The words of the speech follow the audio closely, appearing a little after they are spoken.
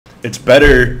it's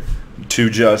better to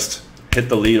just hit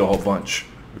the lead a whole bunch,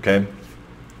 okay?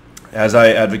 As I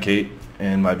advocate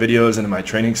in my videos and in my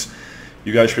trainings,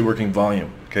 you guys should be working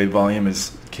volume, okay? Volume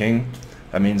is king.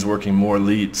 That means working more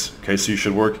leads, okay? So you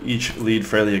should work each lead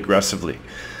fairly aggressively.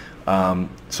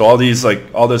 So all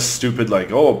this stupid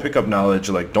pickup knowledge,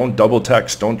 like don't double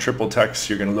text, don't triple text,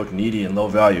 you're gonna look needy and low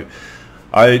value.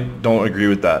 I don't agree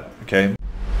with that, okay?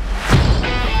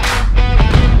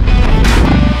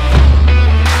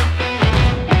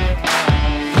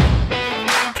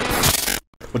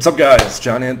 What's up guys,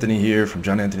 John Anthony here from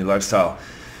John Anthony Lifestyle.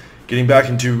 Getting back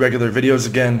into regular videos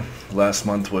again. Last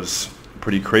month was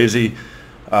pretty crazy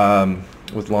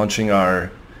with launching our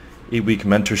 8-week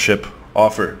mentorship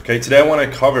offer. Okay, today I want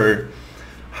to cover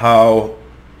how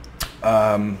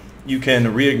you can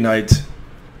reignite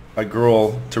a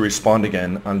girl to respond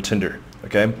again on Tinder.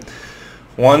 Okay,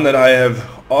 one that I have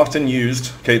often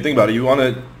used. Okay, think about it. You want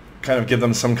to kind of give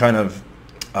them some kind of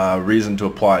reason to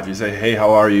apply. If you say, hey,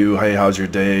 how are you? Hey, how's your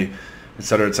day?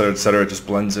 Etc., etc., etc. It just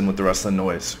blends in with the rest of the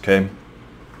noise. Okay,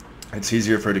 it's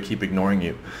easier for her to keep ignoring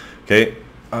you. Okay,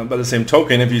 by the same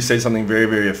token, if you say something very,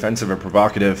 very offensive or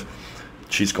provocative,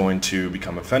 she's going to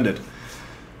become offended,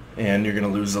 and you're going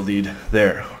to lose the lead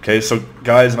there. Okay, so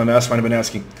guys, my mastermind have been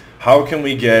asking, how can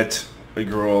we get a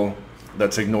girl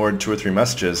that's ignored 2 or 3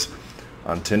 messages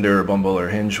on Tinder or Bumble or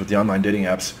Hinge with the online dating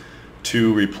apps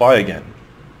to reply again?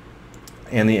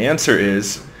 And the answer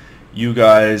is, you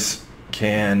guys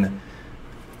can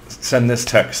send this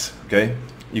text, okay?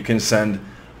 You can send,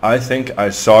 I think I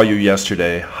saw you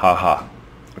yesterday, haha,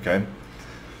 okay?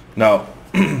 Now,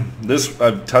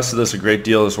 I've tested this a great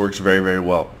deal. This works very, very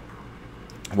well.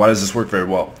 Why does this work very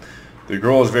well? The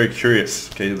girl is very curious,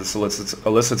 okay? This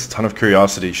elicits a ton of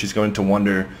curiosity. She's going to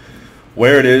wonder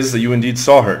where it is that you indeed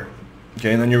saw her,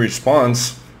 okay? And then your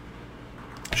response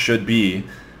should be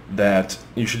that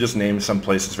you should just name some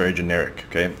place that's very generic,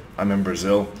 okay? I'm in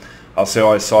Brazil. I'll say,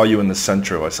 oh, I saw you in the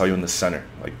centro. I saw you in the center,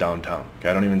 like downtown. Okay,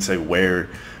 I don't even say where or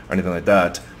anything like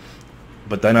that.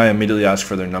 But then I immediately ask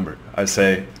for their number. I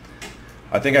say,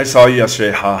 I think I saw you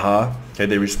yesterday, haha. Okay,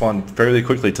 they respond fairly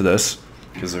quickly to this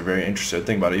because they're very interested.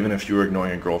 Think about it. Even if you were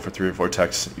ignoring a girl for 3 or 4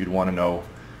 texts, you'd want to know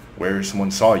where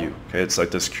someone saw you. Okay, it's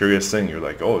like this curious thing. You're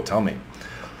like, oh, tell me.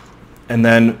 And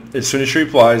then as soon as she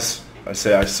replies, I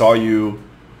say, I saw you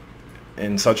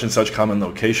in such and such common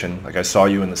location, like I saw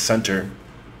you in the center.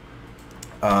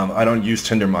 I don't use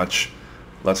Tinder much.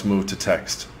 Let's move to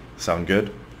text. Sound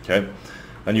good? Okay.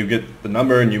 Then you get the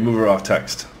number and you move her off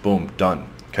text. Boom, done.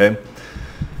 Okay.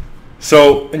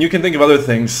 So, and you can think of other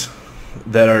things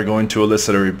that are going to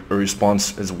elicit a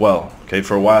response as well. Okay.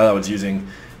 For a while I was using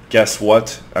guess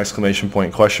what, exclamation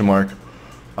point, question mark.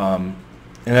 And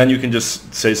then you can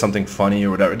just say something funny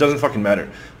or whatever. It doesn't fucking matter.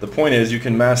 The point is you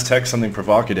can mass text something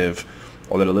provocative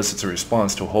or that elicits a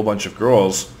response to a whole bunch of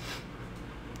girls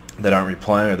that aren't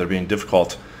replying or they're being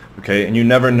difficult. Okay, and you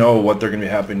never know what they're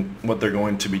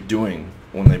going to be doing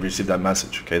when they receive that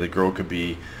message. Okay, the girl could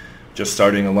be just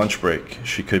starting a lunch break.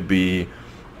 She could be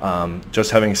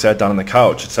just having sat down on the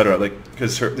couch, etc. Like,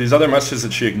 because these other messages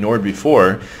that she ignored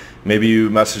before, maybe you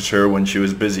messaged her when she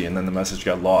was busy and then the message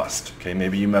got lost. Okay,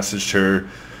 maybe you messaged her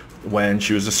when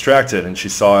she was distracted and she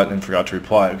saw it and forgot to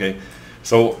reply. Okay,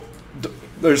 so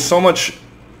there's so much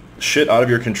shit out of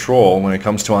your control when it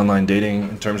comes to online dating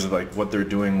in terms of like what they're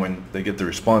doing when they get the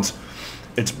response.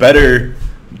 It's better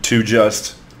to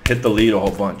just hit the lead a whole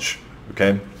bunch.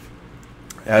 Okay,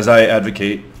 as I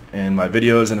advocate in my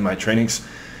videos and in my trainings,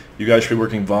 you guys should be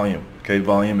working volume. Okay,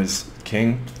 volume is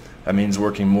king. That means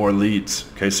working more leads.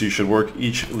 Okay, so you should work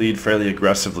each lead fairly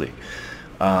aggressively.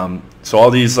 So all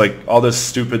this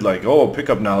stupid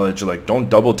pickup knowledge, like don't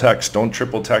double text, don't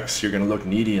triple text, you're gonna look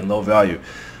needy and low value.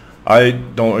 I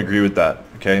don't agree with that.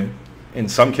 Okay, in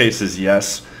some cases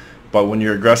yes, but when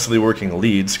you're aggressively working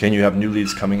leads, can you have new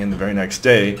leads coming in the very next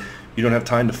day? You don't have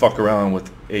time to fuck around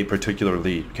with a particular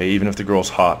lead. Okay, even if the girl's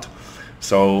hot.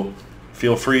 So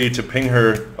feel free to ping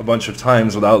her a bunch of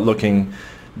times without looking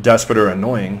desperate or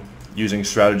annoying, using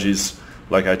strategies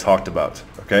like I talked about.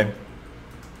 Okay,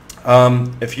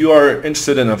 if you are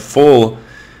interested in a full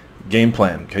game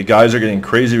plan, okay, guys are getting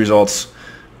crazy results.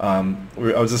 I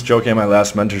was just joking at my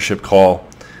last mentorship call.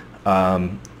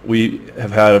 We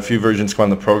have had a few virgins come on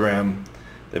the program.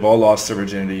 They've all lost their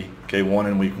virginity. Okay, one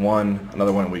in week 1,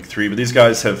 another one in week 3. But these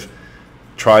guys have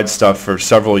tried stuff for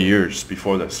several years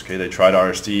before this. Okay, they tried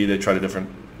RSD, they tried different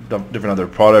other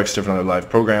products, different other live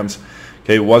programs.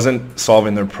 Okay, it wasn't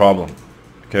solving their problem.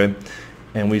 Okay,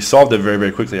 and we solved it very,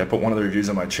 very quickly. I put one of the reviews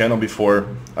on my channel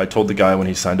before. I told the guy when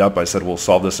he signed up, I said we'll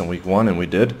solve this in week 1, and we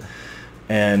did.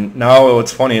 And now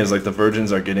what's funny is like the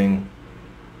virgins are getting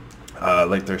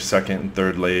like their second and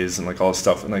third lays and like all this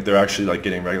stuff, and like they're actually like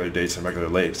getting regular dates and regular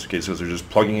lays. Okay, so they're just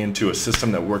plugging into a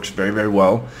system that works very, very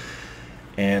well,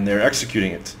 and they're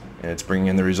executing it, and it's bringing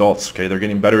in the results. Okay, they're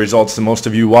getting better results than most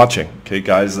of you watching. Okay,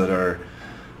 guys that are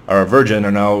a virgin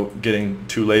are now getting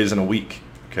 2 lays in a week.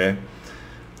 Okay,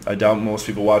 I doubt most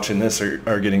people watching this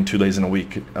are getting 2 lays in a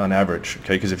week on average.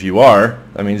 Okay, because if you are,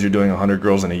 that means you're doing 100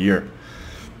 girls in a year.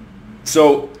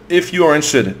 So if you are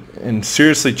interested in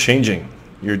seriously changing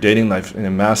your dating life in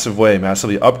a massive way,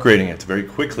 massively upgrading it very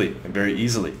quickly and very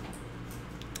easily,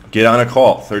 get on a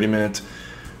call, 30-minute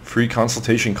free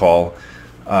consultation call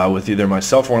with either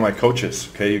myself or one of my coaches.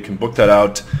 Okay, you can book that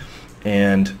out,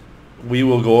 and we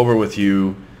will go over with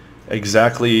you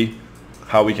exactly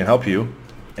how we can help you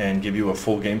and give you a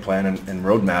full game plan and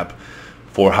roadmap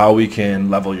for how we can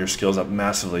level your skills up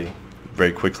massively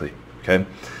very quickly. Okay,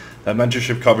 that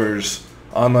mentorship covers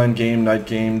online game, night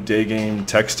game, day game,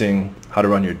 texting, how to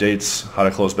run your dates, how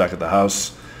to close back at the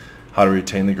house, how to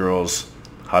retain the girls,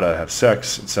 how to have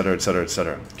sex, etc., etc.,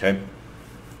 etc. Okay,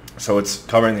 so it's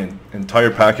covering the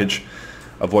entire package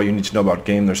of what you need to know about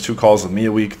game. There's 2 calls with me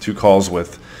a week, 2 calls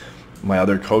with my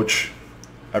other coach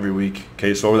every week.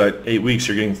 Okay, so over that 8 weeks,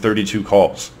 you're getting 32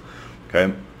 calls.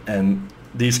 Okay, and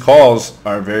these calls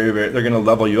are very, very, they're going to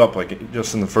level you up like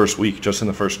just in the first week, just in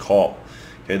the first call.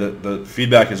 Okay, the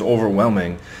feedback is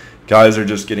overwhelming. Guys are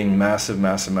just getting massive,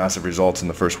 massive, massive results in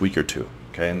the first week or 2.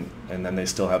 Okay, and then they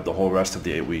still have the whole rest of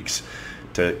the 8 weeks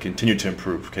to continue to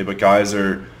improve. Okay, but guys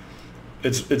are,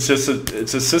 it's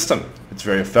a system. It's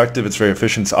very effective. It's very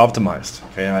efficient. It's optimized.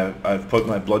 Okay, and I've put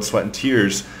my blood, sweat, and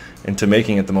tears into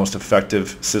making it the most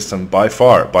effective system by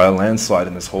far, by a landslide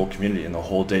in this whole community, in the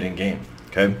whole dating game.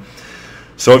 Okay,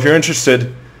 so if you're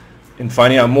interested in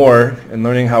finding out more and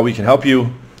learning how we can help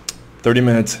you,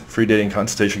 30-minute free dating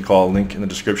consultation call, link in the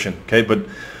description. Okay, but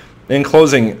in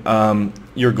closing,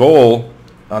 your goal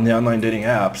on the online dating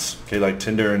apps, okay, like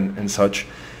Tinder and such,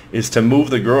 is to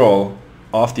move the girl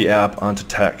off the app onto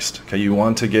text. Okay, you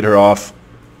want to get her off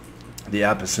the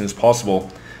app as soon as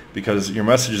possible, because your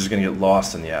message is going to get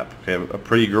lost in the app. Okay, a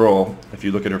pretty girl, if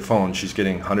you look at her phone, she's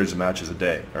getting hundreds of matches a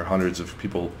day, or hundreds of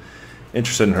people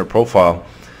interested in her profile.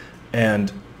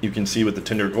 And you can see with the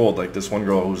Tinder Gold, like this one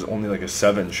girl who was only like a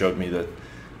 7 showed me that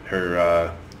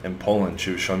her, in Poland,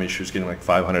 she was showing me she was getting like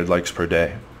 500 likes per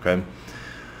day. Okay,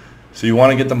 so you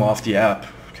want to get them off the app.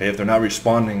 Okay, if they're not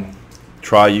responding,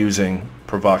 try using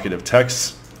provocative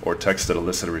texts or text that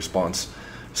elicit a response,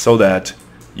 so that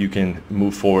you can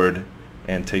move forward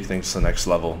and take things to the next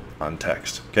level on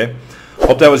text. Okay,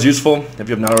 hope that was useful. If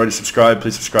you have not already subscribed,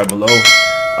 please subscribe below.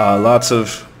 Lots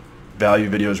of value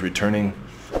videos returning.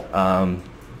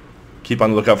 Keep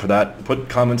on the lookout for that. Put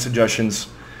comment suggestions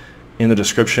in the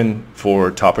description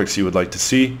for topics you would like to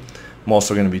see. I'm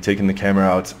also going to be taking the camera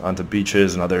out onto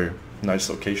beaches and other nice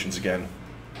locations again,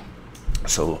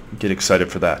 so get excited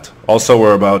for that. Also,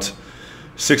 we're about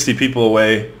 60 people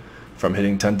away from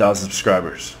hitting 10,000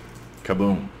 subscribers.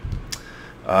 Kaboom.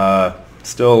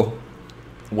 Still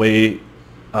way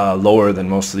lower than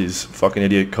most of these fucking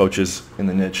idiot coaches in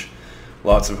the niche.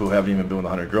 Lots of who haven't even been with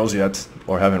 100 girls yet,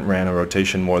 or haven't ran a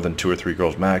rotation more than 2 or 3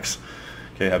 girls max.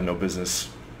 Okay, have no business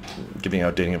giving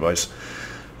out dating advice.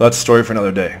 That's a story for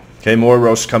another day. Okay, more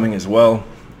roasts coming as well.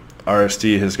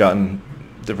 RSD has gotten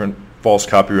different false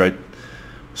copyright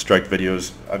strike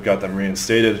videos. I've got them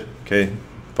reinstated. Okay,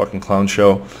 fucking clown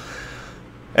show.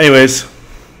 Anyways,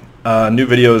 new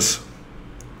videos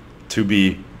to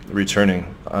be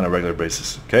returning on a regular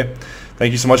basis. Okay,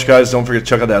 thank you so much, guys. Don't forget to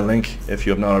check out that link if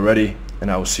you have not already, and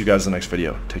I will see you guys in the next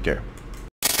video. Take care.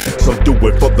 Some do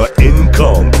it for the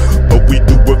income, but we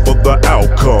do it for the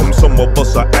outcome. Some of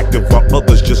us are active while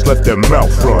others just let their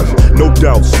mouth run. No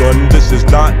doubt, son, this is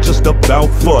not just about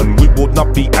fun. We will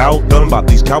not be outdone by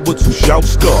these cowards who shout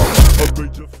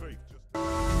scum.